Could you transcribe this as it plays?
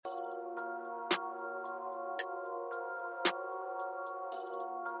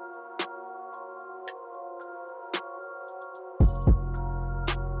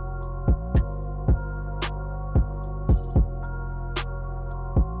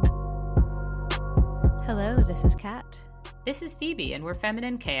Hello, this is Kat. This is Phoebe, and we're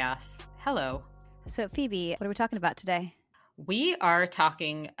Feminine Chaos. Hello. So, Phoebe, what are we talking about today? We are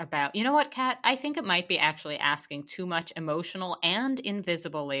talking about, you know what, Kat? I think it might be actually asking too much emotional and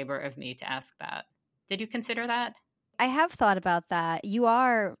invisible labor of me to ask that. Did you consider that? I have thought about that. You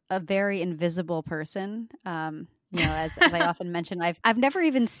are a very invisible person. As I often mention, I've never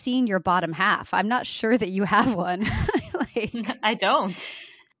even seen your bottom half. I'm not sure that you have one. I don't.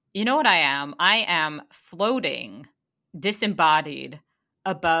 You know what I am? I am floating, disembodied,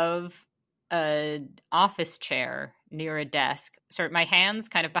 above an office chair near a desk. Sort of my hands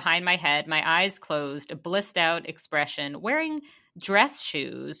kind of behind my head, my eyes closed, a blissed out expression, wearing dress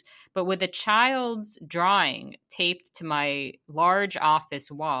shoes, but with a child's drawing taped to my large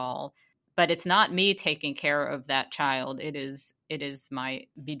office wall. But it's not me taking care of that child. It is my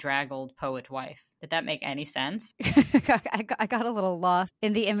bedraggled poet wife. Did that make any sense? I got a little lost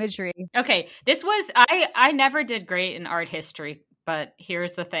in the imagery. Okay, this was, I never did great in art history, but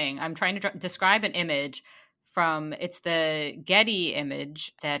here's the thing. I'm trying to describe an image it's the Getty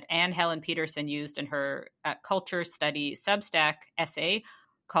image that Anne Helen Petersen used in her culture study Substack essay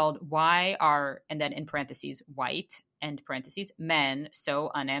called Why Are, and then in parentheses, white, end parentheses, men so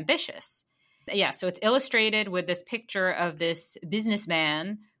unambitious. Yeah, so it's illustrated with this picture of this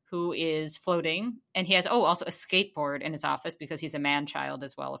businessman who is floating, and he has also a skateboard in his office because he's a man child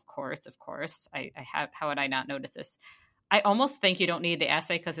as well. Of course. How would I not notice this? I almost think you don't need the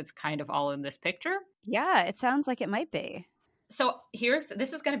essay because it's kind of all in this picture. Yeah, it sounds like it might be. So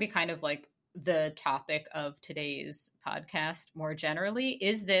this is going to be kind of like the topic of today's podcast more generally.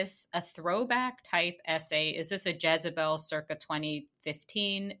 Is this a throwback type essay? Is this a Jezebel circa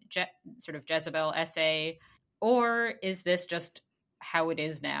 2015 sort of Jezebel essay? Or is this just how it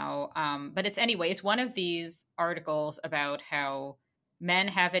is now? But it's one of these articles about how men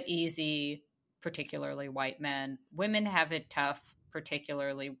have it easy, particularly white men. Women have it tough,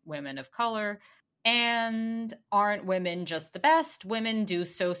 particularly women of color. And aren't women just the best? Women do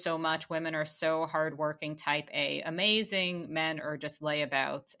so much. Women are so hardworking, type A, amazing. Men are just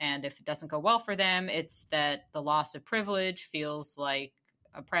layabouts. And if it doesn't go well for them, it's that the loss of privilege feels like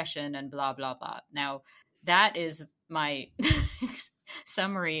oppression and blah, blah, blah. Now, that is my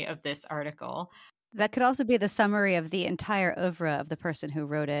summary of this article. That could also be the summary of the entire oeuvre of the person who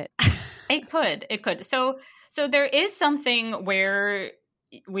wrote it. It could. So there is something where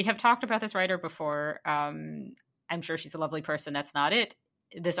we have talked about this writer before. I'm sure she's a lovely person. That's not it.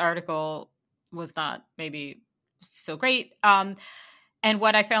 This article was not maybe so great. And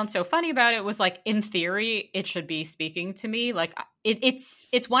what I found so funny about it was, like, in theory, it should be speaking to me. Like,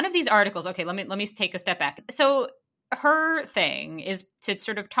 it's one of these articles. Okay, let me take a step back. So her thing is to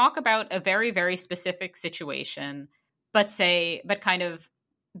sort of talk about a very, very specific situation, but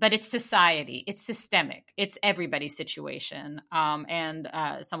it's society, it's systemic, it's everybody's situation. And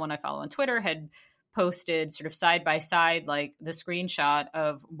someone I follow on Twitter had posted sort of side by side, like the screenshot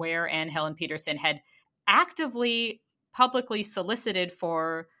of where Anne Helen Petersen had actively, publicly solicited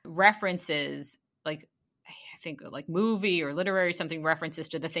for references, like I think like movie or literary something, references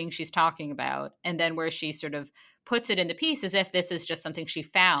to the thing she's talking about, and then where she sort of puts it in the piece as if this is just something she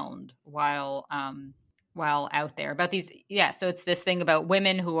found while out there about these. Yeah, so it's this thing about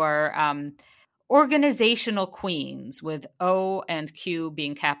women who are organizational queens, with O and Q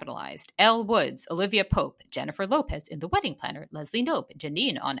being capitalized. Elle Woods, Olivia Pope, Jennifer Lopez in The Wedding Planner, Leslie Knope,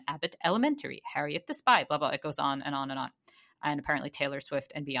 Janine on Abbott Elementary, Harriet the Spy, blah, blah. It goes on and on and on. And apparently Taylor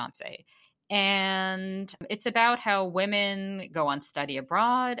Swift and Beyonce. And it's about how women go on study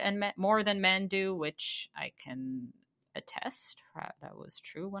abroad and more than men do, which I can attest. That was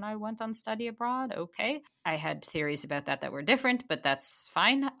true when I went on study abroad. Okay. I had theories about that were different, but that's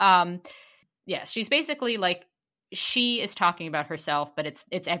fine. Yeah, she's basically like, she is talking about herself, but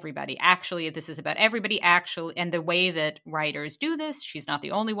it's everybody. Actually, this is about everybody, actually. And the way that writers do this, she's not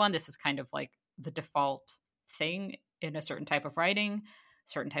the only one. This is kind of like the default thing in a certain type of writing,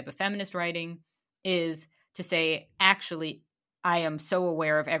 certain type of feminist writing, is to say, actually, I am so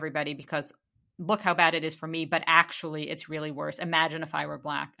aware of everybody because look how bad it is for me, but actually it's really worse. Imagine if I were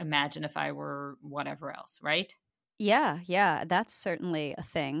Black. Imagine if I were whatever else, right? Yeah. That's certainly a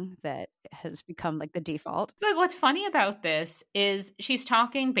thing that has become like the default. But what's funny about this is she's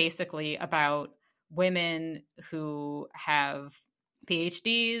talking basically about women who have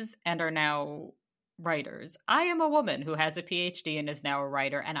PhDs and are now writers. I am a woman who has a PhD and is now a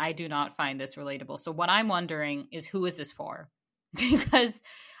writer, and I do not find this relatable. So what I'm wondering is, who is this for? Because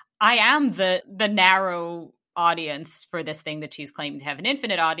I am the narrow audience for this thing that she's claiming to have an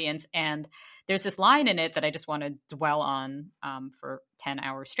infinite audience. And there's this line in it that I just want to dwell on for 10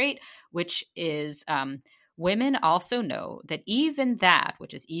 hours straight, which is women also know that even that,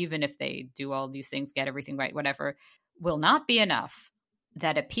 which is even if they do all these things, get everything right, whatever, will not be enough.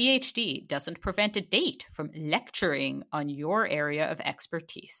 That a PhD doesn't prevent a date from lecturing on your area of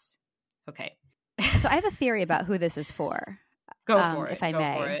expertise. Okay. So I have a theory about who this is for. Go for it. If I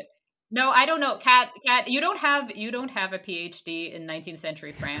may. For it. No, I don't know. Kat, you don't have a PhD in 19th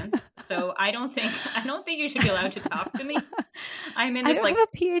century France, so I don't think you should be allowed to talk to me. I'm in this I don't have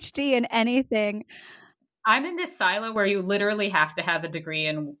a PhD in anything. I'm in this silo where you literally have to have a degree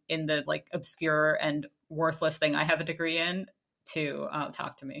in the like obscure and worthless thing I have a degree in to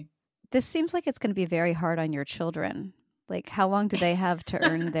talk to me. This seems like it's going to be very hard on your children. Like, how long do they have to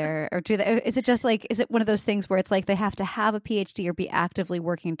earn their, or do they, is it one of those things where it's like they have to have a PhD or be actively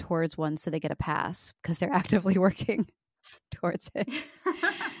working towards one so they get a pass because they're actively working towards it?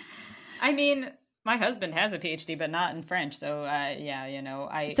 I mean, my husband has a PhD, but not in French. So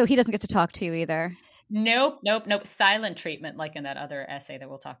So he doesn't get to talk to you either. Nope. Silent treatment, like in that other essay that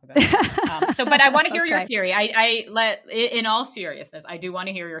we'll talk about. But I want to hear your theory. In all seriousness, I do want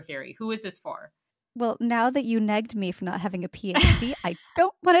to hear your theory. Who is this for? Well, now that you negged me for not having a PhD, I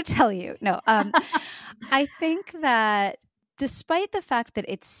don't want to tell you. No, I think that despite the fact that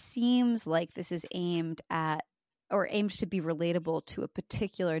it seems like this is aimed at or aimed to be relatable to a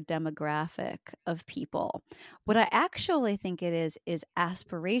particular demographic of people, what I actually think it is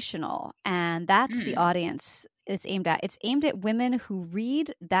aspirational. And that's the audience it's aimed at. It's aimed at women who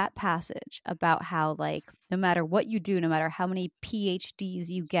read that passage about how, like, no matter what you do, no matter how many PhDs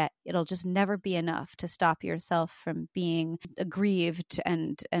you get, it'll just never be enough to stop yourself from being aggrieved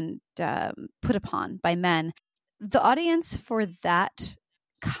and put upon by men. The audience for that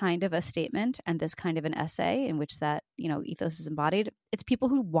kind of a statement and this kind of an essay in which that, ethos is embodied, it's people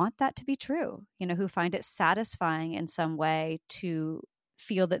who want that to be true, who find it satisfying in some way to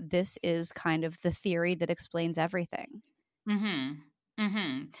feel that this is kind of the theory that explains everything. Mm-hmm.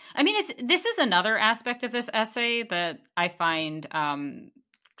 Mm-hmm. I mean, this is another aspect of this essay that I find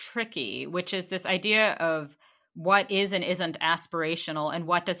tricky, which is this idea of what is and isn't aspirational and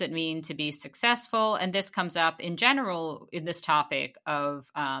what does it mean to be successful. And this comes up in general in this topic of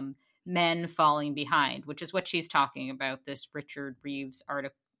men falling behind, which is what she's talking about, this Richard Reeves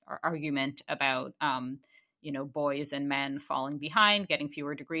argument about boys and men falling behind, getting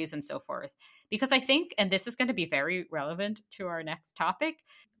fewer degrees and so forth. Because I think, and this is going to be very relevant to our next topic,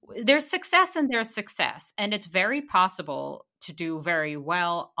 there's success and there's success. And it's very possible to do very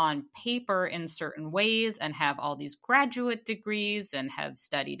well on paper in certain ways and have all these graduate degrees and have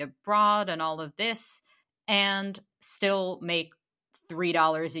studied abroad and all of this and still make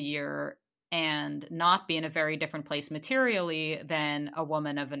 $3 a year and not be in a very different place materially than a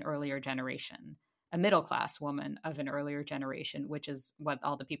woman of an earlier generation, a middle-class woman of an earlier generation, which is what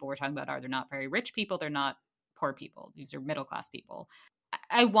all the people we're talking about are. They're not very rich people. They're not poor people. These are middle-class people.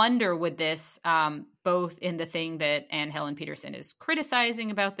 I wonder with this, both in the thing that Anne Helen Petersen is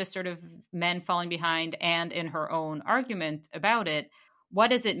criticizing about this sort of men falling behind and in her own argument about it, what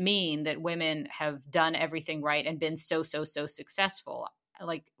does it mean that women have done everything right and been so successful?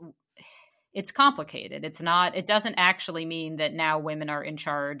 Like, it's complicated. It doesn't actually mean that now women are in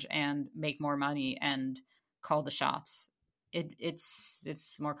charge and make more money and call the shots.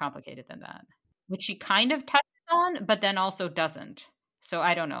 It's more complicated than that, which she kind of touches on, but then also doesn't. So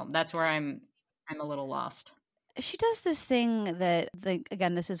I don't know. That's where I'm a little lost. She does this thing that,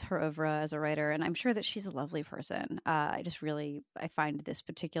 again, this is her oeuvre as a writer, and I'm sure that she's a lovely person. I find this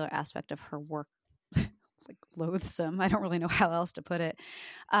particular aspect of her work like loathsome. I don't really know how else to put it.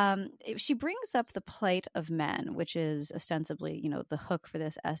 She brings up the plight of men, which is ostensibly, the hook for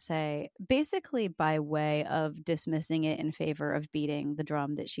this essay, basically by way of dismissing it in favor of beating the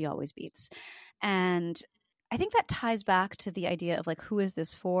drum that she always beats. And I think that ties back to the idea of, like, who is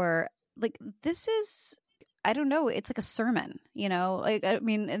this for? Like, this is, I don't know, it's like a sermon, like, I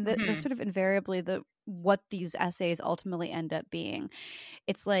mean, and the sort of invariably what these essays ultimately end up being.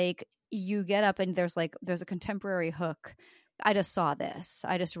 It's like you get up and there's a contemporary hook. I just saw this.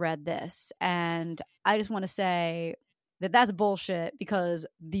 I just read this. And I just want to say that that's bullshit, because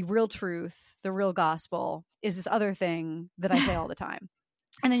the real truth, the real gospel is this other thing that I say all the time.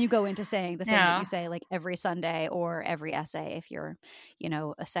 And then you go into saying the thing that you say like every Sunday or every essay if you're,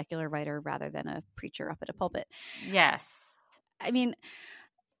 a secular writer rather than a preacher up at a pulpit. Yes. I mean,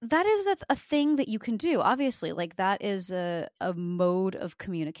 that is a thing that you can do. Obviously, like, that is a mode of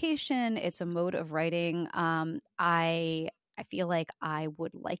communication. It's a mode of writing. I I feel like I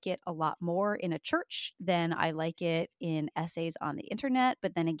would like it a lot more in a church than I like it in essays on the internet.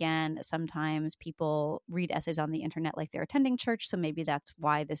 But then again, sometimes people read essays on the internet like they're attending church. So maybe that's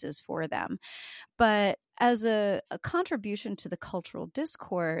why this is for them. But as a contribution to the cultural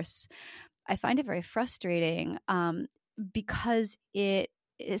discourse, I find it very frustrating because it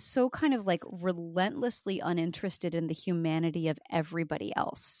is so kind of like relentlessly uninterested in the humanity of everybody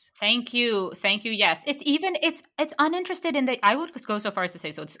else. Thank you. Yes. It's uninterested in I would go so far as to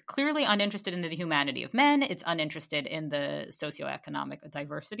say, so it's clearly uninterested in the humanity of men. It's uninterested in the socioeconomic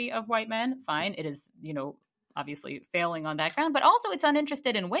diversity of white men. Fine. It is, obviously failing on that ground, but also it's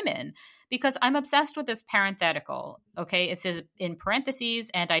uninterested in women, because I'm obsessed with this parenthetical. Okay. It says in parentheses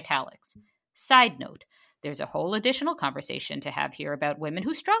and italics. Side note, there's a whole additional conversation to have here about women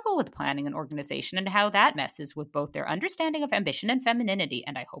who struggle with planning and organization and how that messes with both their understanding of ambition and femininity.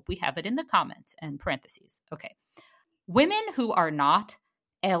 And I hope we have it in the comments and parentheses. Okay. Women who are not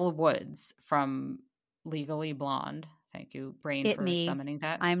Elle Woods from Legally Blonde. Thank you, Brain, for summoning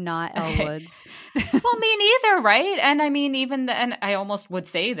that. I'm not Elle Woods. Well, me neither, right? And I mean, and I almost would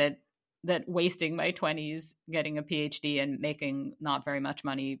say that wasting my 20s getting a PhD and making not very much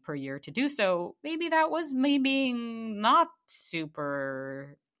money per year to do so, maybe that was me being not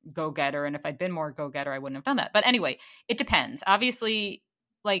super go-getter. And if I'd been more go-getter, I wouldn't have done that. But anyway, it depends. Obviously,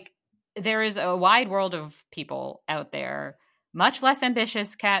 like, there is a wide world of people out there, much less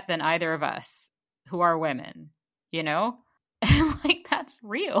ambitious, Kat, than either of us, who are women, like, that's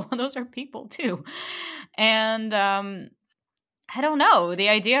real. Those are people too. And I don't know, the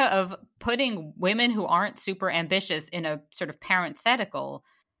idea of putting women who aren't super ambitious in a sort of parenthetical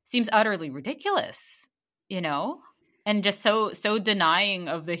seems utterly ridiculous, and just so denying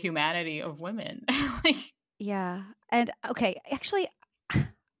of the humanity of women. Yeah. And okay, actually,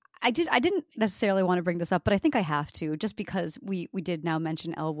 I didn't necessarily want to bring this up, but I think I have to, just because we did now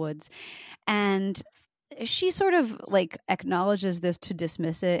mention Elle Woods, and she sort of like acknowledges this to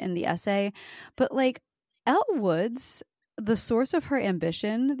dismiss it in the essay, but like Elle Woods, the source of her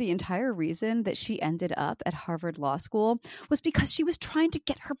ambition, the entire reason that she ended up at Harvard Law School, was because she was trying to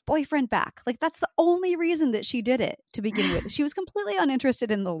get her boyfriend back. Like, that's the only reason that she did it to begin with. She was completely uninterested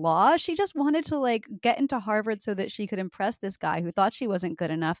in the law. She just wanted to like get into Harvard so that she could impress this guy who thought she wasn't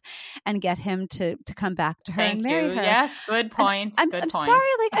good enough and get him to come back to her and marry her. Yes, good point. I'm sorry,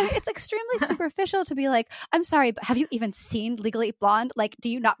 like, it's extremely superficial to be like, I'm sorry, but have you even seen Legally Blonde? Like, do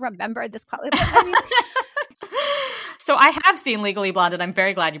you not remember this? I mean, so I have seen Legally Blonde, and I'm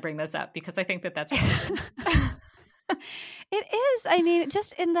very glad you bring this up, because I think that's relevant. It is. I mean,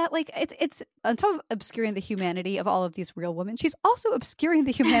 just in that, like, it's on top of obscuring the humanity of all of these real women, she's also obscuring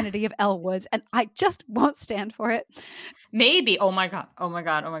the humanity of Elle Woods, and I just won't stand for it. Maybe. Oh my God.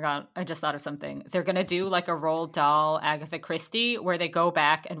 I just thought of something. They're going to do like a Roald Dahl Agatha Christie, where they go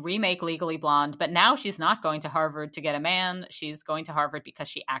back and remake Legally Blonde, but now she's not going to Harvard to get a man. She's going to Harvard because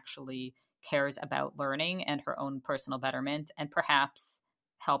she actually cares about learning and her own personal betterment, and perhaps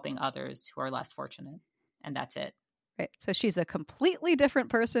helping others who are less fortunate. And that's it. Right. So she's a completely different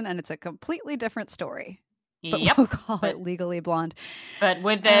person, and it's a completely different story. But yep. We'll call it Legally Blonde. But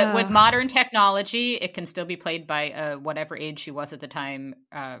with modern technology, it can still be played by whatever age she was at the time,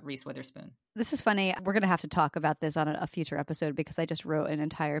 Reese Witherspoon. This is funny. We're going to have to talk about this on a future episode, because I just wrote an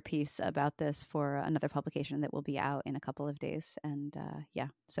entire piece about this for another publication that will be out in a couple of days. And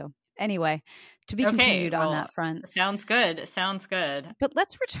so anyway, to be continued on that front. Sounds good. But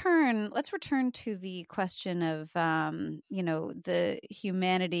let's return to the question of, the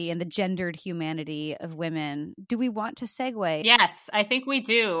humanity and the gendered humanity of women. Do we want to segue? Yes, I think we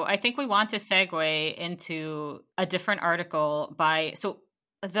do. I think we want to segue into a different article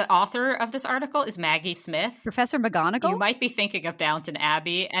the author of this article is Maggie Smith. Professor McGonagall? You might be thinking of Downton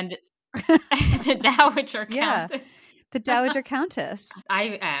Abbey and the Dowager Countess. The Dowager Countess.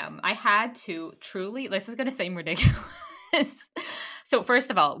 I am. I had to truly, this is going to seem ridiculous. So first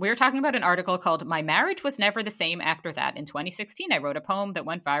of all, we're talking about an article called My Marriage Was Never the Same After That. In 2016, I wrote a poem that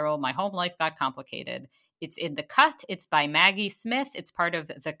went viral. My home life got complicated. It's in The Cut. It's by Maggie Smith. It's part of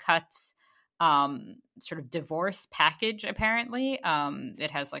The Cut's sort of divorce package, apparently.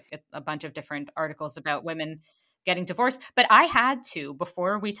 It has like a bunch of different articles about women getting divorced. But I had to,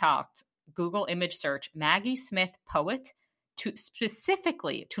 before we talked, Google image search Maggie Smith poet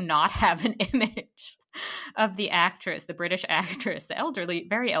specifically to not have an image of the actress, the British actress, the elderly,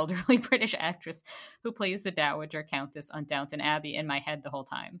 very elderly British actress who plays the Dowager Countess on Downton Abbey in my head the whole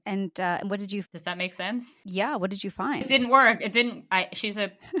time. And what did you... Does that make sense? Yeah, what did you find? It didn't work. She's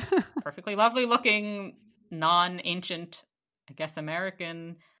a perfectly lovely looking, non-ancient, I guess,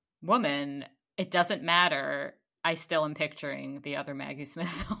 American woman. It doesn't matter. I still am picturing the other Maggie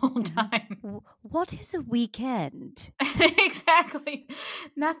Smith the whole time. What is a weekend? Exactly.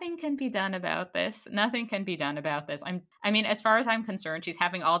 Nothing can be done about this. Nothing can be done about this. I mean, as far as I'm concerned, she's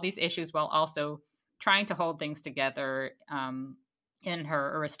having all these issues while also trying to hold things together in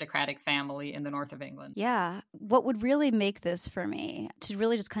her aristocratic family in the north of England. Yeah. What would really make this for me to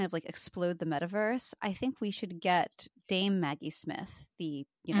really just kind of like explode the metaverse, I think we should get Dame Maggie Smith, the,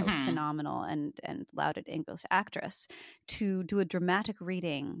 phenomenal and lauded English actress, to do a dramatic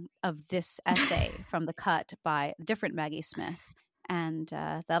reading of this essay from The Cut by a different Maggie Smith. And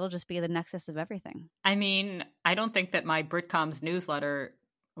that'll just be the nexus of everything. I mean, I don't think that my Britcoms newsletter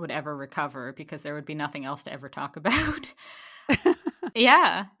would ever recover because there would be nothing else to ever talk about.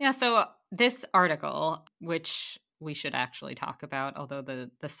 Yeah. So this article, which we should actually talk about, although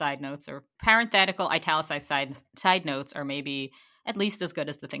the side notes or parenthetical italicized side notes are maybe at least as good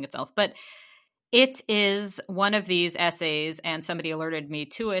as the thing itself. But it is one of these essays, and somebody alerted me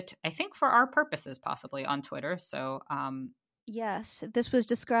to it, I think for our purposes, possibly on Twitter. So yes, this was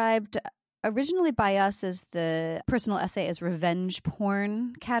described originally by us as the personal essay as revenge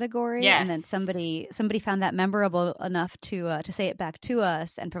porn category. Yes. And then somebody found that memorable enough to say it back to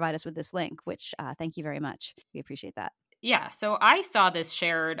us and provide us with this link, which thank you very much. We appreciate that. Yeah. So I saw this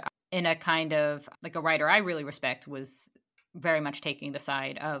shared in a kind of like a writer I really respect was very much taking the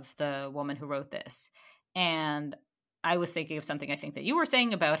side of the woman who wrote this. And I was thinking of something I think that you were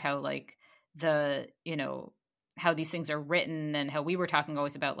saying about how like how these things are written and how we were talking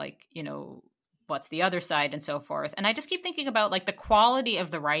always about like, what's the other side and so forth. And I just keep thinking about like the quality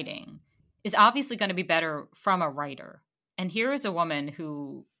of the writing is obviously going to be better from a writer. And here is a woman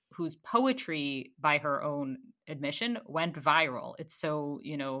whose poetry, by her own admission, went viral. It's so,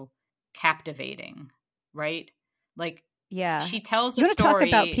 captivating, right? Like, yeah, she tells you a want to story. talk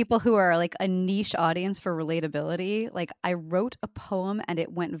about people who are like a niche audience for relatability. Like I wrote a poem and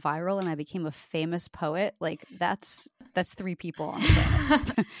it went viral and I became a famous poet. Like that's 3 people on the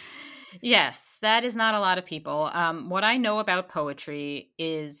planet. Yes, that is not a lot of people. What I know about poetry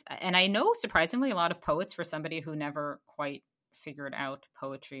is, and I know surprisingly a lot of poets for somebody who never quite figured out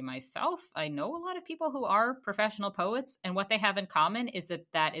poetry myself. I know a lot of people who are professional poets, and what they have in common is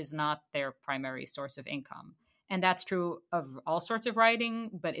that is not their primary source of income. And that's true of all sorts of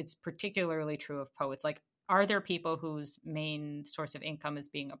writing, but it's particularly true of poets. Like, are there people whose main source of income is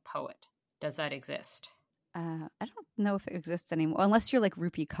being a poet? Does that exist? I don't know if it exists anymore, unless you're like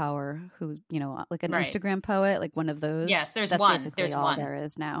Rupi Kaur, who, like an Right. Instagram poet, like one of those. Yes, That's one. basically There's all one. there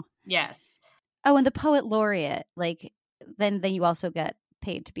is now. Yes. Oh, and the poet laureate, like then you also get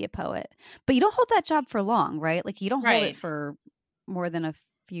paid to be a poet, but you don't hold that job for long, right? Like you don't hold it for more than a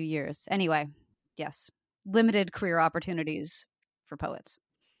few years. Anyway, yes, limited career opportunities for poets.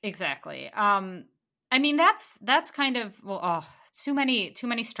 Exactly. I mean, that's kind of too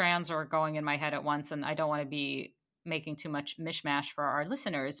many strands are going in my head at once, and I don't want to be making too much mishmash for our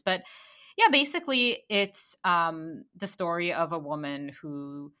listeners. But yeah, basically, it's the story of a woman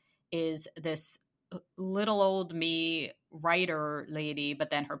who is this little old me writer lady, but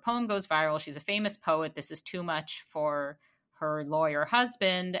then her poem goes viral. She's a famous poet. This is too much for her lawyer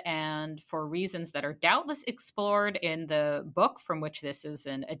husband, and for reasons that are doubtless explored in the book from which this is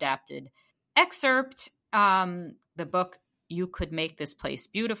an adapted excerpt, the book You Could Make This Place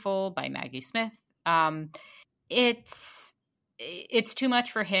Beautiful by Maggie Smith. It's too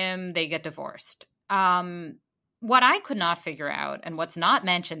much for him. They get divorced. What I could not figure out, and what's not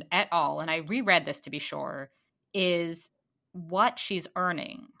mentioned at all, and I reread this to be sure, is what she's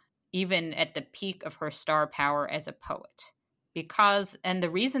earning, even at the peak of her star power as a poet. Because, and the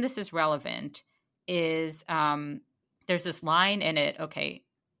reason this is relevant is there's this line in it. Okay,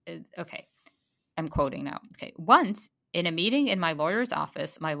 I'm quoting now. Okay, once in a meeting in my lawyer's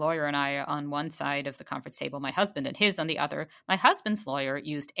office, my lawyer and I on one side of the conference table, my husband and his on the other. My husband's lawyer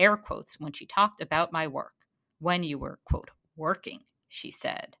used air quotes when she talked about my work. When you were, quote, working, she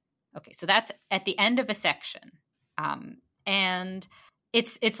said. Okay, so that's at the end of a section. And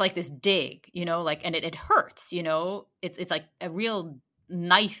it's like this dig, like, and it hurts, it's like a real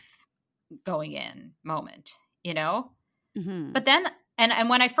knife going in moment, Mm-hmm. But then, and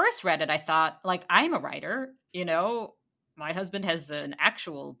when I first read it, I thought, like, I'm a writer, my husband has an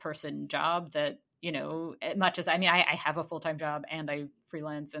actual person job that, much as, I have a full-time job and I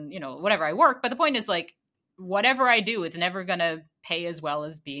freelance and, whatever I work. But the point is, like, whatever I do, it's never going to pay as well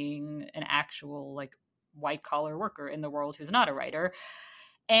as being an actual, like, white collar worker in the world who's not a writer.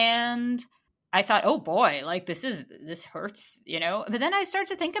 And I thought, oh boy, like this hurts, But then I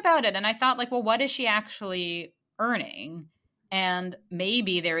started to think about it and I thought, like, well, what is she actually earning? And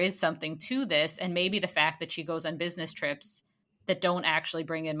maybe there is something to this, and maybe the fact that she goes on business trips that don't actually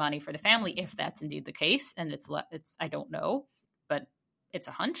bring in money for the family, if that's indeed the case, and it's I don't know, but it's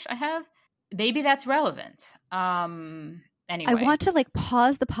a hunch I have. Maybe that's relevant. Anyway, I want to like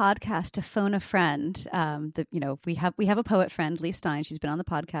pause the podcast to phone a friend. We have a poet friend, Lee Stein. She's been on the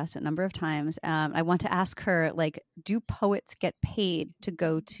podcast a number of times. I want to ask her, like, do poets get paid to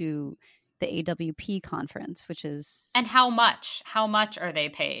go to the AWP conference, which is, and how much? How much are they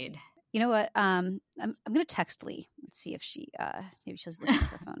paid? You know what? I'm going to text Lee. Let's see if she maybe she's looking at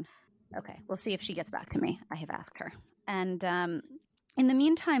her phone. Okay, we'll see if she gets back to me. I have asked her. And in the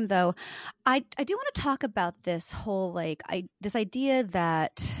meantime, though, I do want to talk about this whole this idea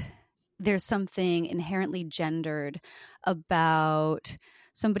that there's something inherently gendered about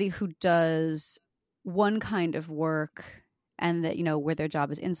somebody who does one kind of work, and that, where their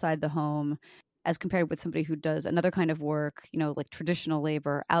job is inside the home, as compared with somebody who does another kind of work, like traditional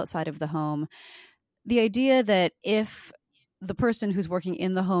labor outside of the home. The idea that if the person who's working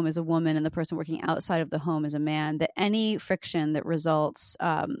in the home is a woman and the person working outside of the home is a man, that any friction that results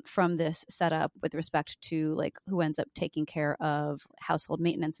from this setup with respect to like who ends up taking care of household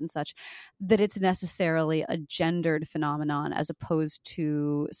maintenance and such, that it's necessarily a gendered phenomenon as opposed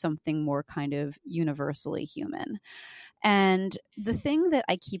to something more kind of universally human. And the thing that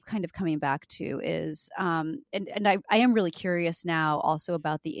I keep kind of coming back to is, and I am really curious now also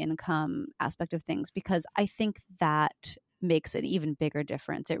about the income aspect of things, because I think that makes an even bigger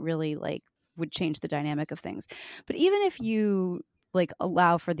difference. It really would change the dynamic of things. But even if you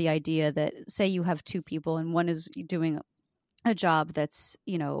allow for the idea that, say you have two people and one is doing a job that's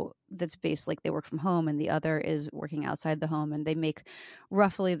based they work from home, and the other is working outside the home, and they make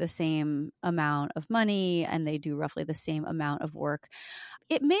roughly the same amount of money and they do roughly the same amount of work.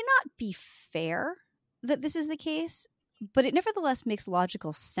 It may not be fair that this is the case, but it nevertheless makes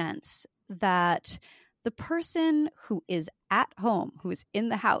logical sense that the person who is at home, who is in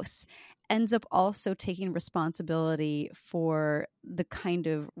the house, ends up also taking responsibility for the kind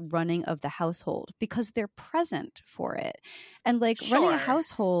of running of the household because they're present for it. And running a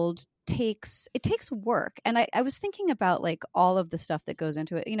household takes work. And I was thinking about all of the stuff that goes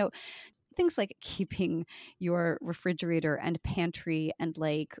into it. Things like keeping your refrigerator and pantry and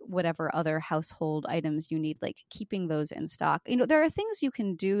whatever other household items you need, keeping those in stock. There are things you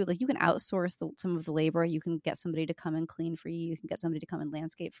can do, you can outsource some of the labor. You can get somebody to come and clean for you. You can get somebody to come and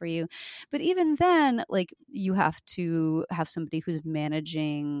landscape for you. But even then, you have to have somebody who's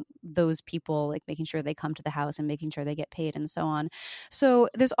managing those people, making sure they come to the house and making sure they get paid and so on. So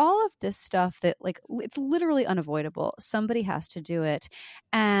there's all of this stuff that it's literally unavoidable. Somebody has to do it.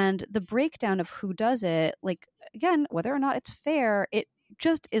 And the breakdown of who does it, again, whether or not it's fair, it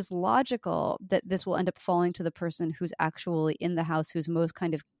just is logical that this will end up falling to the person who's actually in the house, who's most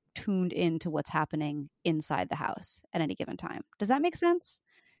kind of tuned into what's happening inside the house at any given time. Does that make sense?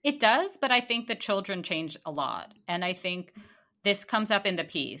 It does, but I think the children change a lot. And I think this comes up in the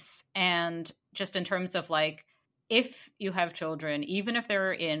piece. And just in terms of if you have children, even if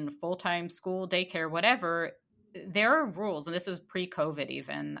they're in full-time school, daycare, whatever, there are rules, and this is pre-COVID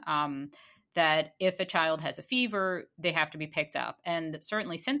even, that if a child has a fever, they have to be picked up. And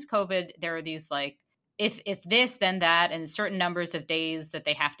certainly since COVID, there are these if this, then that, and certain numbers of days that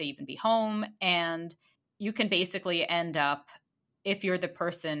they have to even be home. And you can basically end up, if you're the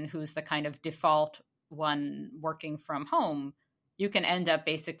person who's the kind of default one working from home, you can end up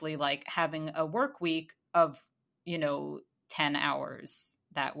basically having a work week of, 10 hours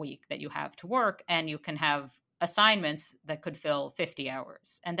that week that you have to work, and you can have assignments that could fill 50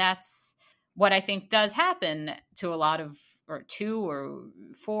 hours. And that's what I think does happen to a lot of, or 2 or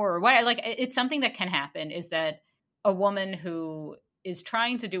 4 or what, it's something that can happen, is that a woman who is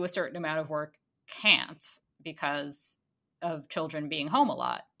trying to do a certain amount of work can't because of children being home a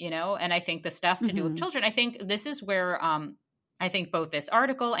lot, and I think the stuff to do with children, I think this is where I think both this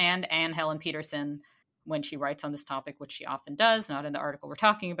article and Anne Helen Petersen, when she writes on this topic, which she often does, not in the article we're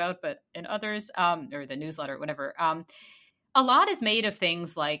talking about, but in others, or the newsletter, whatever, a lot is made of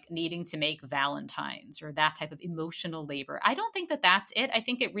things like needing to make Valentines or that type of emotional labor. I don't think that that's it. I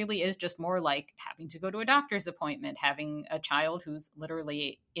think it really is just more like having to go to a doctor's appointment, having a child who's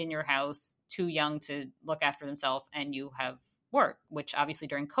literally in your house, too young to look after themselves, and you have work, which obviously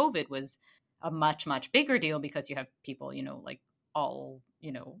during COVID was a much, much bigger deal because you have people, all,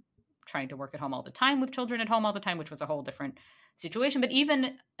 trying to work at home all the time with children at home all the time, which was a whole different situation. But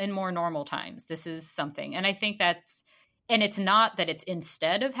even in more normal times, this is something. And I think and it's not that it's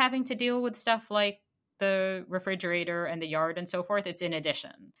instead of having to deal with stuff like the refrigerator and the yard and so forth, it's in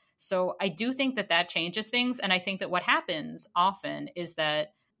addition. So I do think that that changes things. And I think that what happens often is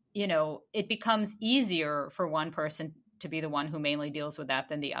that, it becomes easier for one person to be the one who mainly deals with that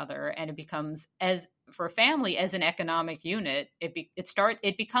than the other. And it becomes, as for a family, as an economic unit,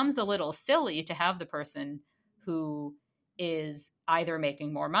 it becomes a little silly to have the person who is either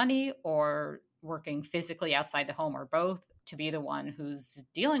making more money or working physically outside the home or both to be the one who's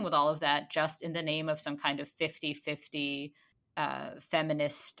dealing with all of that, just in the name of some kind of 50-50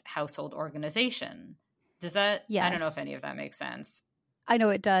 feminist household organization. Does that, Yes. I don't know if any of that makes sense. I know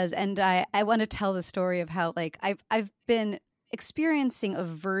it does. And I want to tell the story of how, like, I've been experiencing a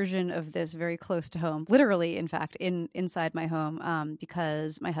version of this very close to home, literally, in fact, inside my home,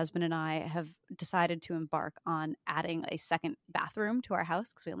 because my husband and I have decided to embark on adding a second bathroom to our house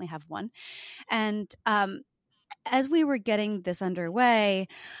because we only have one. And as we were getting this underway,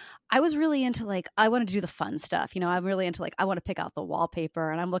 I was really into, like, I want to do the fun stuff. I'm really into, like, I want to pick out the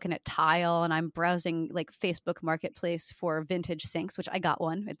wallpaper, and I'm looking at tile, and I'm browsing, like, Facebook Marketplace for vintage sinks, which I got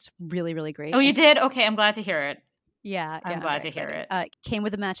one. It's really, really great. Oh, you did? Okay. I'm glad to hear it. Yeah. I'm glad to hear it. Came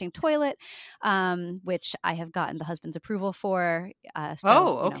with a matching toilet, which I have gotten the husband's approval for.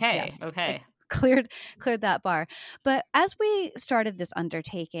 Okay. Yes, okay. Cleared that bar. But as we started this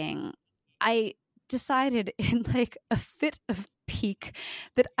undertaking, I decided in, like, a fit of pique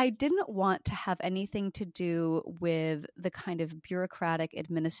that I didn't want to have anything to do with the kind of bureaucratic,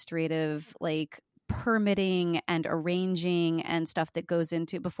 administrative, like, permitting and arranging and stuff that goes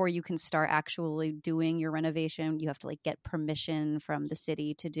into before you can start actually doing your renovation. You have to, like, get permission from the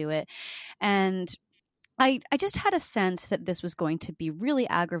city to do it. And I just had a sense that this was going to be really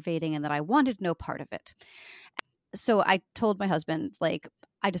aggravating and that I wanted no part of it. So I told my husband, like,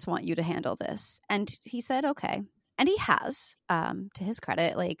 I just want you to handle this. And he said, okay. And he has, to his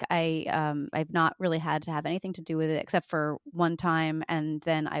credit. Like, I've not really had to have anything to do with it except for one time. And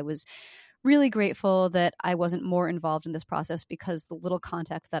then I was really grateful that I wasn't more involved in this process, because the little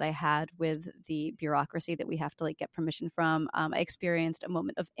contact that I had with the bureaucracy that we have to, like, get permission from, I experienced a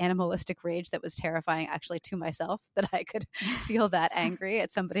moment of animalistic rage that was terrifying, actually, to myself, that I could feel that angry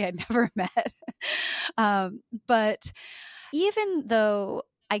at somebody I'd never met. But even though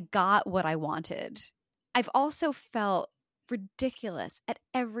I got what I wanted, I've also felt ridiculous at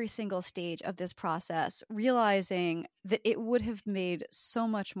every single stage of this process, realizing that it would have made so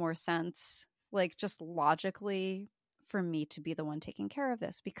much more sense, like, just logically, for me to be the one taking care of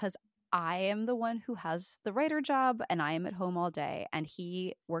this, because I am the one who has the writer job and I am at home all day, and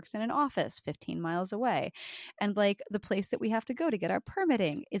he works in an office 15 miles away. And, like, the place that we have to go to get our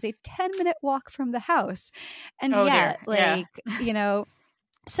permitting is a 10-minute walk from the house. And yet, like,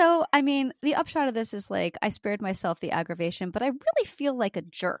 so, I mean, the upshot of this is, like, I spared myself the aggravation, but I really feel like a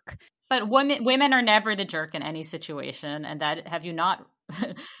jerk. But women are never the jerk in any situation. And that, have you not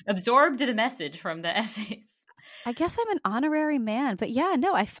absorbed the message from the essays? I guess I'm an honorary man, but yeah,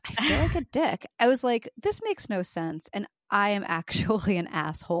 no, I feel like a dick. I was like, this makes no sense. And I am actually an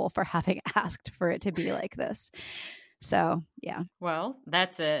asshole for having asked for it to be like this. So, yeah. Well,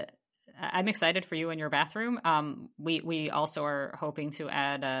 that's it. I'm excited for you in your bathroom. We also are hoping to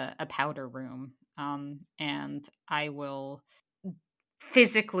add a powder room, and I will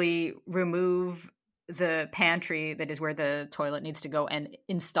physically remove the pantry that is where the toilet needs to go and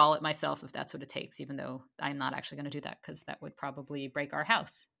install it myself if that's what it takes, even though I'm not actually going to do that because that would probably break our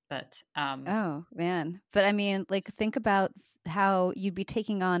house. But oh man, but I mean, like, think about how you'd be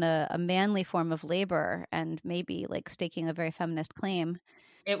taking on a manly form of labor and maybe, like, staking a very feminist claim.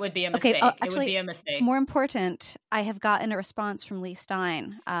 It would be a mistake. Okay, actually, it would be a mistake. More important, I have gotten a response from Lee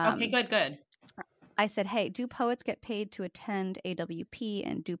Stein. Okay, good. I said, hey, do poets get paid to attend AWP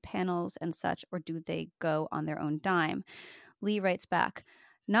and do panels and such, or do they go on their own dime? Lee writes back,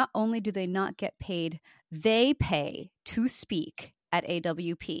 not only do they not get paid, they pay to speak at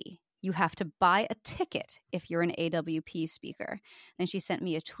AWP. You have to buy a ticket if you're an AWP speaker. And she sent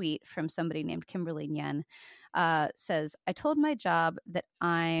me a tweet from somebody named Kimberly Nyen. Says, I told my job that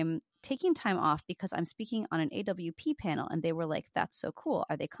I'm taking time off because I'm speaking on an AWP panel. And they were like, that's so cool.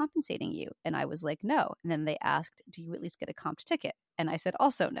 Are they compensating you? And I was like, no. And then they asked, do you at least get a comp ticket? And I said,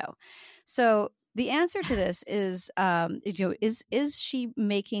 also no. So the answer to this is, is she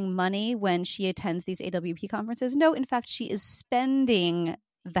making money when she attends these AWP conferences? No, in fact, she is spending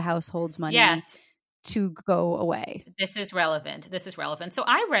the household's money to go away. This is relevant. So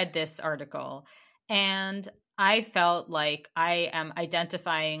I read this article and I felt like I am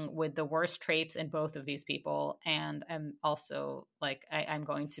identifying with the worst traits in both of these people. And I'm also like, I'm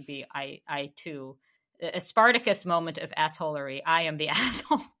going to be, I too, a Spartacus moment of assholery. I am the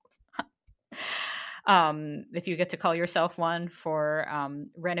asshole. If you get to call yourself one for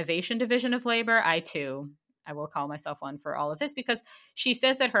renovation division of labor, I will call myself one for all of this, because she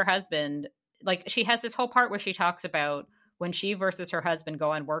says that her husband, like, she has this whole part where she talks about when she versus her husband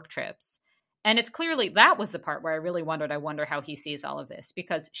go on work trips. And it's clearly, that was the part where I really wondered, I wonder how he sees all of this,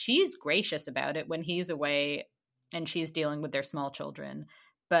 because she's gracious about it when he's away and she's dealing with their small children.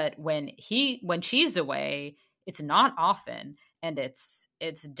 But when she's away, it's not often. And it's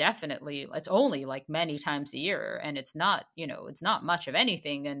definitely, it's only like many times a year. And it's not, it's not much of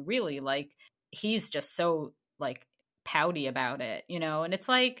anything. And really, like, he's just so like pouty about it, and it's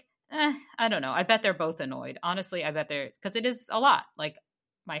like, I don't know. I bet they're both annoyed. Honestly, I bet because it is a lot. Like,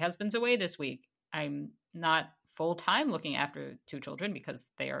 my husband's away this week. I'm not full time looking after 2 children because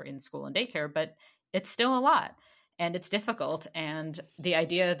they are in school and daycare, but it's still a lot and it's difficult. And the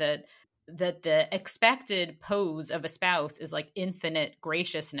idea that the expected pose of a spouse is like infinite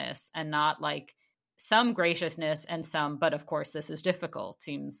graciousness and not like some graciousness and some, but of course this is difficult,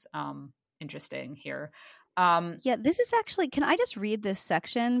 seems interesting here. Yeah, this is actually, can I just read this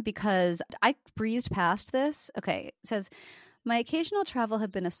section because I breezed past this? Okay, it says, my occasional travel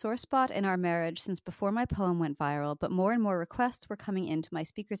had been a sore spot in our marriage since before my poem went viral, but more and more requests were coming into my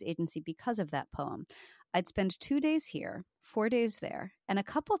speaker's agency because of that poem. I'd spend 2 days here, 4 days there, and a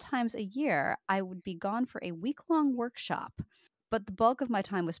couple times a year I would be gone for a week-long workshop, but the bulk of my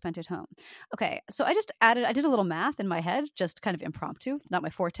time was spent at home. Okay, so I did a little math in my head, just kind of impromptu, not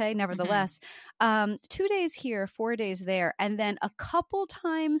my forte, nevertheless. 2 days here, 4 days there, and then a couple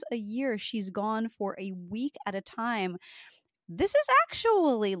times a year she's gone for a week at a time. This is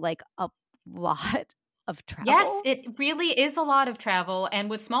actually like a lot of travel. Yes, it really is a lot of travel. And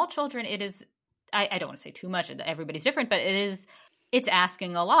with small children, it is, I don't want to say too much, everybody's different, but it's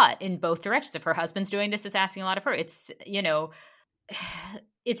asking a lot in both directions. If her husband's doing this, it's asking a lot of her. It's,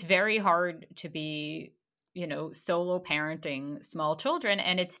 it's very hard to be, solo parenting small children,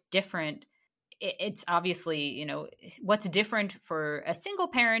 and it's different. It's obviously, what's different for a single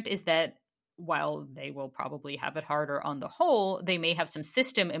parent is that while they will probably have it harder on the whole, they may have some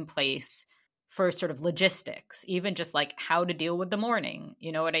system in place for sort of logistics, even just like how to deal with the morning.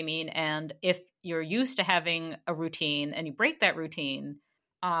 You know what I mean? And if you're used to having a routine and you break that routine,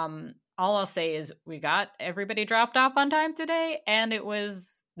 all I'll say is we got everybody dropped off on time today, and it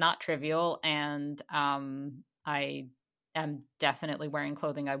was not trivial. And I am definitely wearing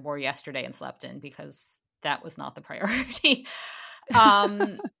clothing I wore yesterday and slept in because that was not the priority.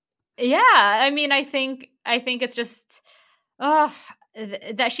 Yeah, I mean, I think it's just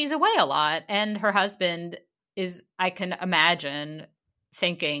that she's away a lot, and her husband is, I can imagine,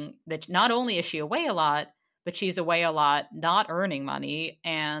 thinking that not only is she away a lot, but she's away a lot not earning money,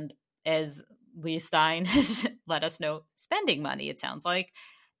 and as Lee Stein has let us know, spending money, it sounds like.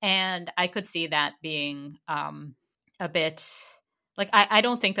 And I could see that being a bit like, I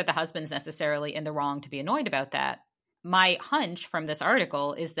don't think that the husband's necessarily in the wrong to be annoyed about that. My hunch from this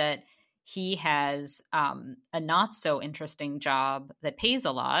article is that he has a not so interesting job that pays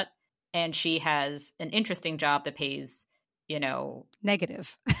a lot, and she has an interesting job that pays,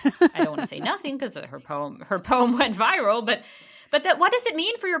 negative. I don't want to say nothing because her poem went viral, but that, what does it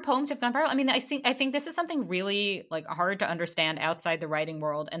mean for your poems to have gone viral? I mean, I think this is something really like hard to understand outside the writing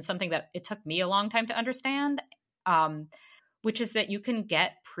world, and something that it took me a long time to understand. Which is that you can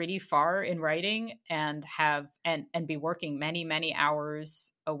get pretty far in writing and have and be working many, many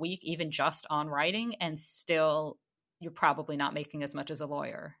hours a week, even just on writing, and still you're probably not making as much as a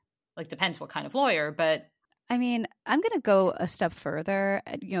lawyer. Like, depends what kind of lawyer, but I mean, I'm going to go a step further,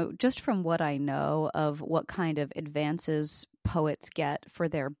 just from what I know of what kind of advances poets get for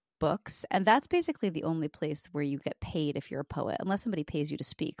their books. And that's basically the only place where you get paid if you're a poet, unless somebody pays you to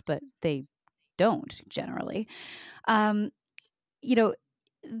speak, but they don't generally.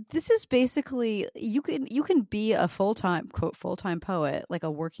 This is basically, you can be a full-time poet, like a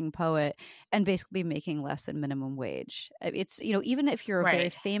working poet, and basically be making less than minimum wage. It's, even if you're a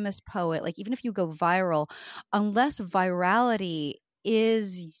very famous poet, like even if you go viral, unless virality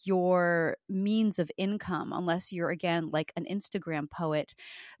is your means of income, unless you're, again, like an Instagram poet,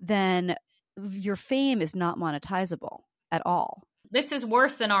 then your fame is not monetizable at all. This is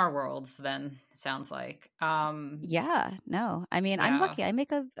worse than our worlds, then, sounds like. Yeah, no. I mean, I'm lucky. I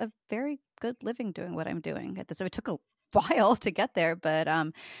make a very good living doing what I'm doing. So it took a while to get there, but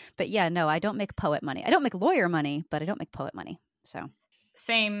yeah, no, I don't make poet money. I don't make lawyer money, but I don't make poet money. So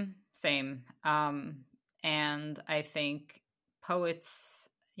same. And I think poets,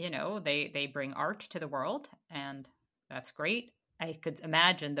 they bring art to the world, and that's great. I could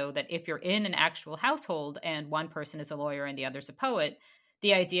imagine, though, that if you're in an actual household and one person is a lawyer and the other's a poet,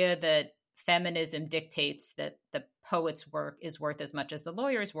 the idea that feminism dictates that the poet's work is worth as much as the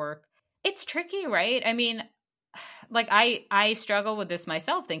lawyer's work. It's tricky, right? I mean, like I struggle with this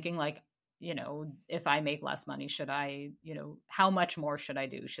myself, thinking like, if I make less money, should I, how much more should I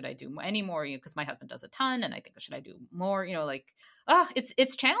do? Should I do any more? Because my husband does a ton, and I think should I do more?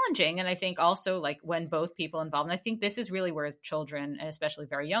 It's challenging. And I think also like when both people involved, and I think this is really where children, and especially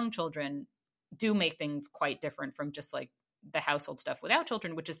very young children, do make things quite different from just like the household stuff without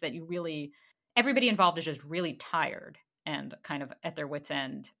children, which is that everybody involved is just really tired and kind of at their wits'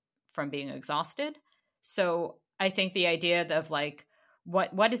 end from being exhausted. So I think the idea of like,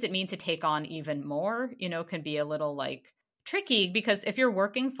 what does it mean to take on even more, can be a little like tricky, because if you're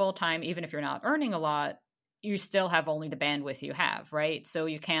working full time, even if you're not earning a lot, you still have only the bandwidth you have, right? So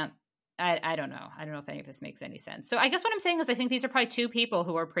you can't, I don't know. I don't know if any of this makes any sense. So I guess what I'm saying is I think these are probably two people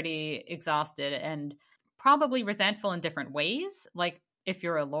who are pretty exhausted and probably resentful in different ways. Like if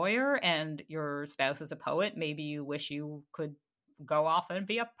you're a lawyer and your spouse is a poet, maybe you wish you could go off and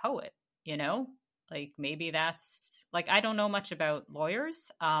be a poet, Like maybe that's like, I don't know much about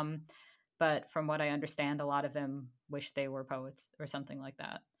lawyers, but from what I understand, a lot of them wish they were poets or something like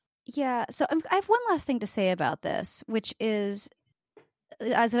that. Yeah. So I have one last thing to say about this, which is,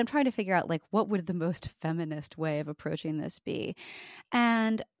 as I'm trying to figure out, like, what would the most feminist way of approaching this be?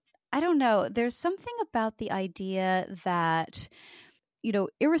 And I don't know, there's something about the idea that,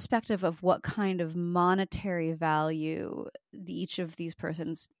 irrespective of what kind of monetary value each of these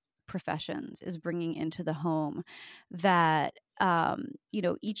persons' professions is bringing into the home, that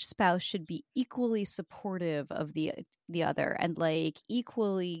each spouse should be equally supportive of the other, and like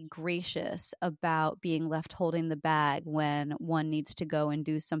equally gracious about being left holding the bag when one needs to go and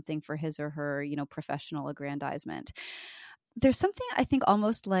do something for his or her professional aggrandizement. There's something, I think,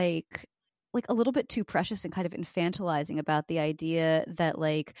 almost like a little bit too precious and kind of infantilizing about the idea that,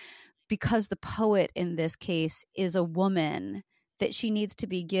 like, because the poet in this case is a woman, that she needs to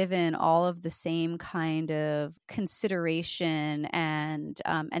be given all of the same kind of consideration and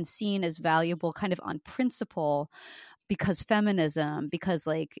seen as valuable kind of on principle, because feminism, because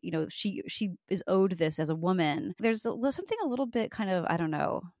like, she is owed this as a woman. There's something a little bit kind of, I don't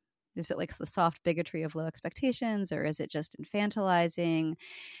know, is it like the soft bigotry of low expectations, or is it just infantilizing?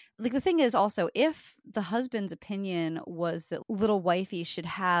 Like the thing is also, if the husband's opinion was that little wifey should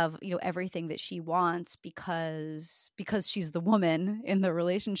have, everything that she wants because she's the woman in the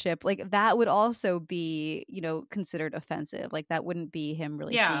relationship, like that would also be, considered offensive. Like that wouldn't be him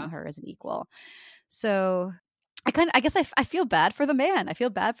really seeing her as an equal. So I guess I feel bad for the man. I feel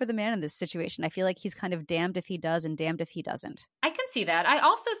bad for the man in this situation. I feel like he's kind of damned if he does and damned if he doesn't. I can see that. I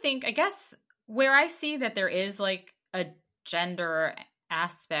also think, I guess, where I see that there is like a gender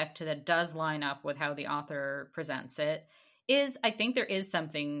aspect that does line up with how the author presents it is, I think there is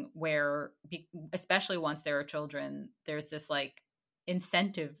something where, especially once there are children, there's this like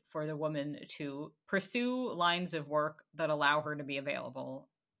incentive for the woman to pursue lines of work that allow her to be available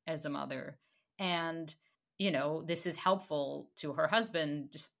as a mother. And, this is helpful to her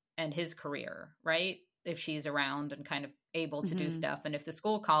husband and his career, right? If she's around and kind of able to do stuff. And if the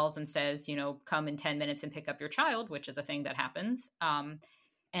school calls and says, come in 10 minutes and pick up your child, which is a thing that happens. And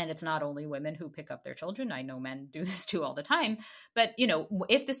it's not only women who pick up their children. I know men do this too all the time. But,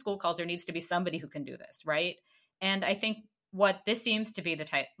 if the school calls, there needs to be somebody who can do this, right? And I think what this seems to be the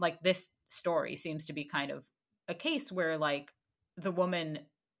type, like this story seems to be kind of a case where like the woman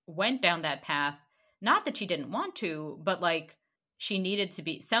went down that path, not that she didn't want to, but like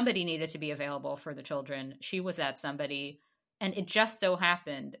somebody needed to be available for the children. She was that somebody. And it just so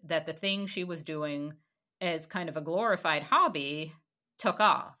happened that the thing she was doing as kind of a glorified hobby took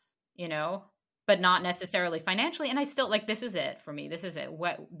off, but not necessarily financially. And I still like, this is it for me. This is it.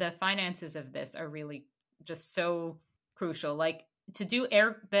 What the finances of this are really just so crucial. Like to do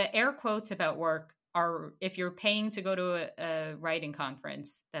the air quotes about work are, if you're paying to go to a writing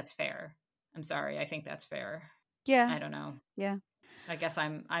conference, that's fair. I'm sorry. I think that's fair. Yeah. I don't know. Yeah. I guess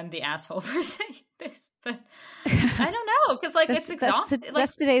I'm the asshole for saying this, but I don't know, because like it's exhausting.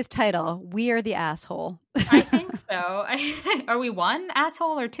 That's today's title. We are the asshole. I think so. Are we one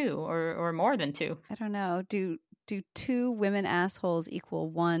asshole or two, or more than two? I don't know. Do two women assholes equal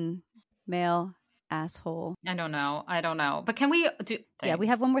one male asshole? I don't know. But can we do? Yeah, we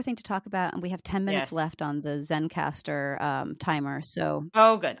have one more thing to talk about, and we have 10 minutes left on the Zencastr timer. So,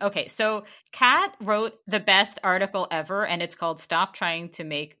 oh, good. Okay, so Kat wrote the best article ever, and it's called "Stop Trying to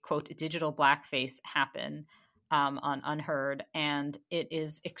Make quote Digital Blackface Happen" on Unheard, and it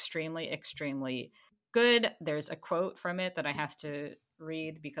is extremely, extremely good. There's a quote from it that I have to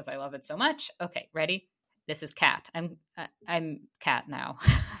read because I love it so much. Okay, ready? This is Kat. I'm Kat now.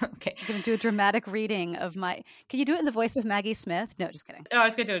 Okay. I'm going to do a dramatic reading of my. Can you do it in the voice of Maggie Smith? No, just kidding. No, I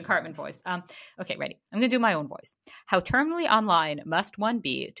was going to do a Cartman voice. Okay, ready. I'm going to do my own voice. How terminally online must one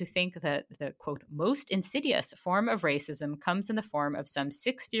be to think that the, quote, most insidious form of racism comes in the form of some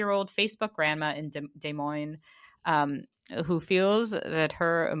 60-year-old Facebook grandma in Des Moines who feels that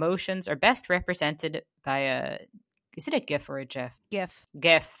her emotions are best represented by a, is it a GIF or a GIF?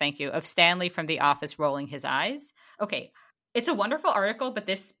 GIF, thank you, of Stanley from The Office rolling his eyes. Okay, it's a wonderful article, but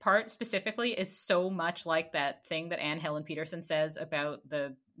this part specifically is so much like that thing that Anne Helen Peterson says about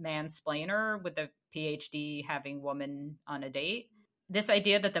the mansplainer with the PhD having woman on a date. This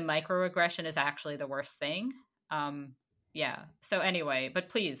idea that the microaggression is actually the worst thing. Yeah. So anyway, but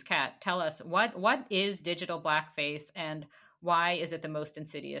please, Kat, tell us what is digital blackface and why is it the most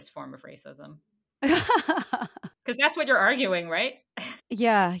insidious form of racism? Because that's what you're arguing, right?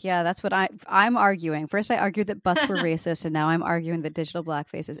 Yeah, that's what I'm arguing. First, I argued that butts were racist, and now I'm arguing that digital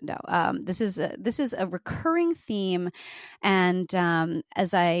blackface isn't. No, this is a recurring theme, and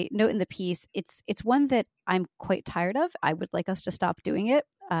as I note in the piece, it's one that I'm quite tired of. I would like us to stop doing it.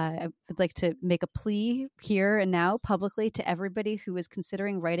 I would like to make a plea here and now publicly to everybody who is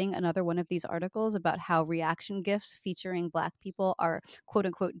considering writing another one of these articles about how reaction GIFs featuring Black people are quote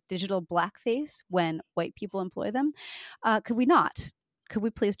unquote digital blackface when white people employ them. Could we not? Could we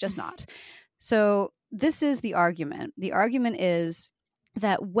please just not? So this is the argument. The argument is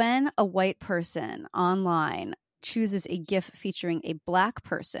that when a white person online chooses a GIF featuring a Black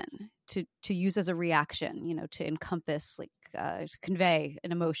person to use as a reaction, to encompass, to convey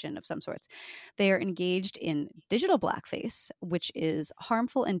an emotion of some sorts, they are engaged in digital blackface, which is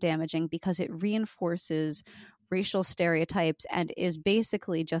harmful and damaging because it reinforces racial stereotypes and is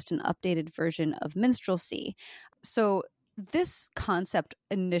basically just an updated version of minstrelsy. So this concept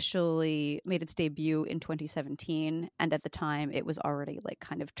initially made its debut in 2017, and at the time it was already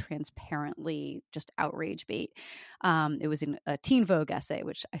kind of transparently just outrage bait. It was in a Teen Vogue essay,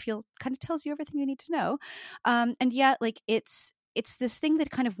 which I feel kind of tells you everything you need to know. And yet, it's this thing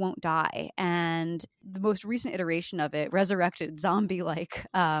that kind of won't die. And the most recent iteration of it, resurrected zombie-like,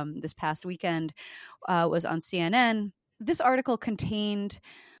 this past weekend, was on CNN. This article contained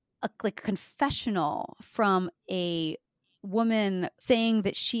a confessional from a woman saying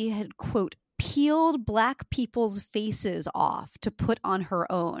that she had, quote, peeled Black people's faces off to put on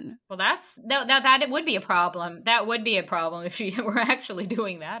her own. Well, that would be a problem. That would be a problem if she were actually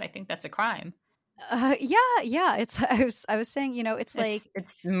doing that. I think that's a crime. Yeah. I was saying,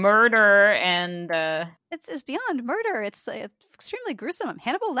 it's murder and it's beyond murder. It's extremely gruesome.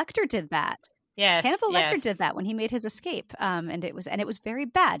 Hannibal Lecter did that. Yes, Hannibal Lecter did that when he made his escape, and it was very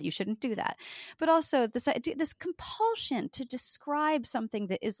bad. You shouldn't do that. But also this compulsion to describe something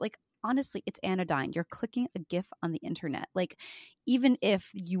that is honestly, it's anodyne. You're clicking a GIF on the internet. Even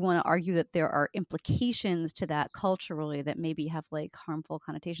if you want to argue that there are implications to that culturally that maybe have harmful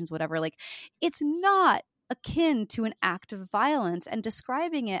connotations, whatever, it's not akin to an act of violence, and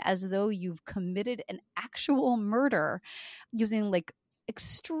describing it as though you've committed an actual murder using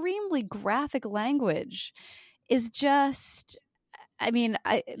extremely graphic language is just,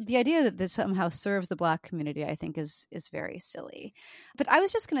 the idea that this somehow serves the Black community, I think is very silly. But I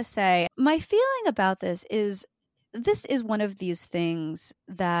was just going to say, my feeling about this is one of these things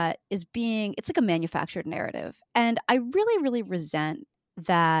that is it's like a manufactured narrative. And I really, really resent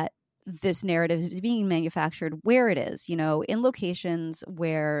that this narrative is being manufactured where it is, in locations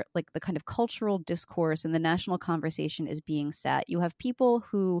where the kind of cultural discourse and the national conversation is being set. You have people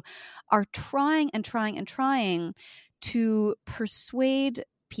who are trying to persuade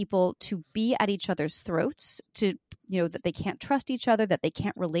people to be at each other's throats, to, that they can't trust each other, that they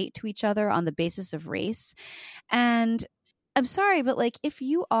can't relate to each other on the basis of race. And I'm sorry, but if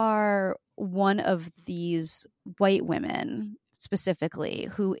you are one of these white women specifically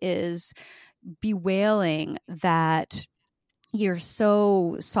who is bewailing that you're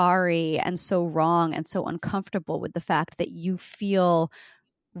so sorry and so wrong and so uncomfortable with the fact that you feel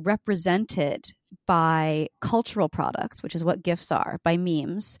represented by cultural products, which is what GIFs are, by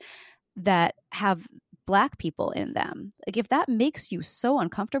memes that have Black people in them. If that makes you so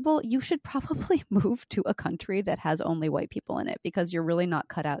uncomfortable, you should probably move to a country that has only white people in it, because you're really not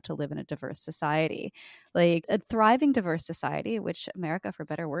cut out to live in a diverse society. A thriving diverse society, which America, for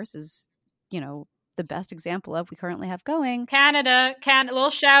better or worse, is, the best example of we currently have going. Canada, a little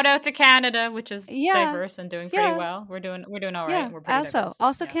shout out to Canada, which is diverse and doing pretty well. We're doing all right. We're pretty diverse.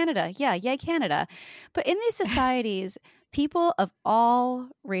 Also Canada. Yeah, yay Canada. But in these societies, people of all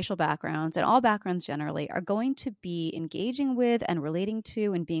racial backgrounds and all backgrounds generally are going to be engaging with and relating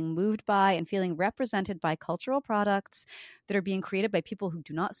to and being moved by and feeling represented by cultural products that are being created by people who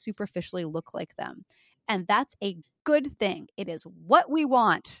do not superficially look like them. And that's a good thing. It is what we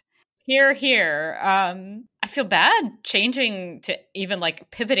want. Here. I feel bad changing to even like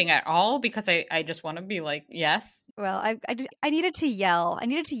pivoting at all because I just want to be like, yes. Well, I needed to yell. I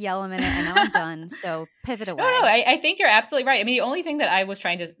needed to yell a minute and now I'm done. So pivot away. No, I think you're absolutely right. I mean, the only thing that I was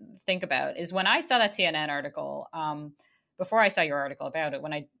trying to think about is when I saw that CNN article, before I saw your article about it,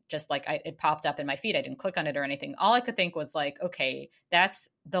 when I just like, it popped up in my feed, I didn't click on it or anything. All I could think was like, okay, that's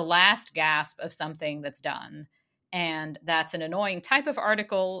the last gasp of something that's done. And that's an annoying type of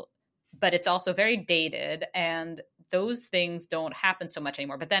article, but it's also very dated, and those things don't happen so much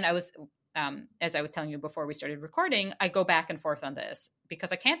anymore. But then I was, as I was telling you before we started recording, I go back and forth on this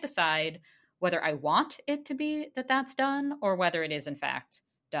because I can't decide whether I want it to be that that's done or whether it is in fact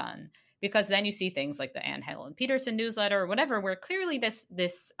done. Because then you see things like the Anne Helen Petersen newsletter or whatever, where clearly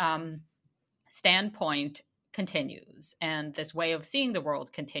this standpoint continues and this way of seeing the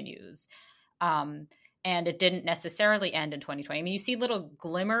world continues. And it didn't necessarily end in 2020. I mean, you see little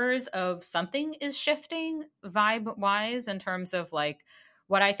glimmers of something is shifting vibe-wise in terms of like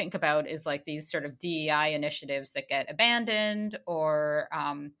what I think about is like these sort of DEI initiatives that get abandoned or,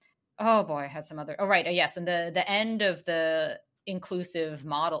 oh boy, I had some other, oh right, yes, and the end of the inclusive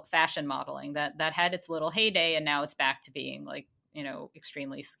fashion modeling that had its little heyday and now it's back to being like, you know,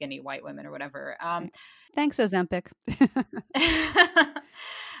 extremely skinny white women or whatever. Thanks, Ozempic.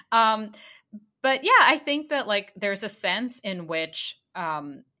 But yeah, I think that like there's a sense in which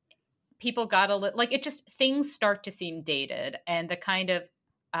people got a little like it just things start to seem dated, and the kind of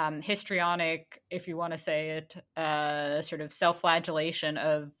histrionic, if you want to say it, sort of self-flagellation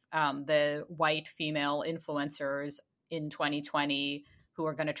of the white female influencers in 2020 who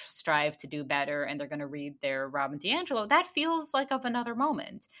are going to strive to do better and they're going to read their Robin DiAngelo, that feels like of another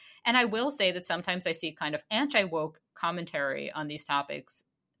moment. And I will say that sometimes I see kind of anti-woke commentary on these topics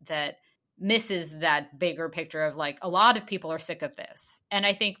that misses that bigger picture of like a lot of people are sick of this. And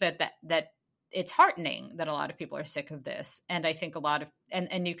I think that it's heartening that a lot of people are sick of this. And I think a lot of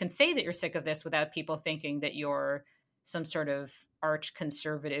and you can say that you're sick of this without people thinking that you're some sort of arch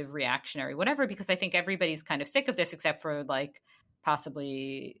conservative reactionary, whatever, because I think everybody's kind of sick of this except for like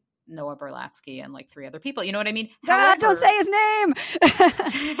possibly Noah Berlatsky and like 3 other people. You know what I mean? However, don't say his name.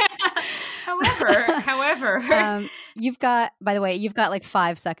 However, you've got like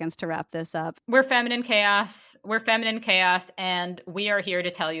 5 seconds to wrap this up. We're Feminine Chaos. And we are here to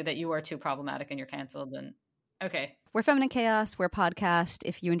tell you that you are too problematic and you're canceled. And okay. We're Feminine Chaos. We're a podcast.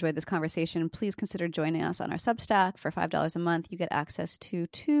 If you enjoyed this conversation, please consider joining us on our Substack. For $5 a month, you get access to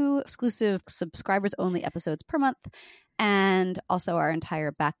 2 exclusive subscribers-only episodes per month, and also our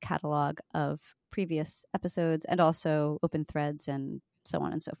entire back catalog of previous episodes, and also open threads and so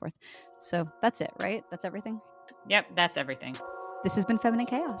on and so forth. So that's it, right? That's everything? Yep, that's everything. This has been Feminine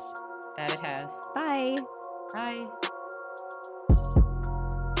Chaos. That it has. Bye. Bye.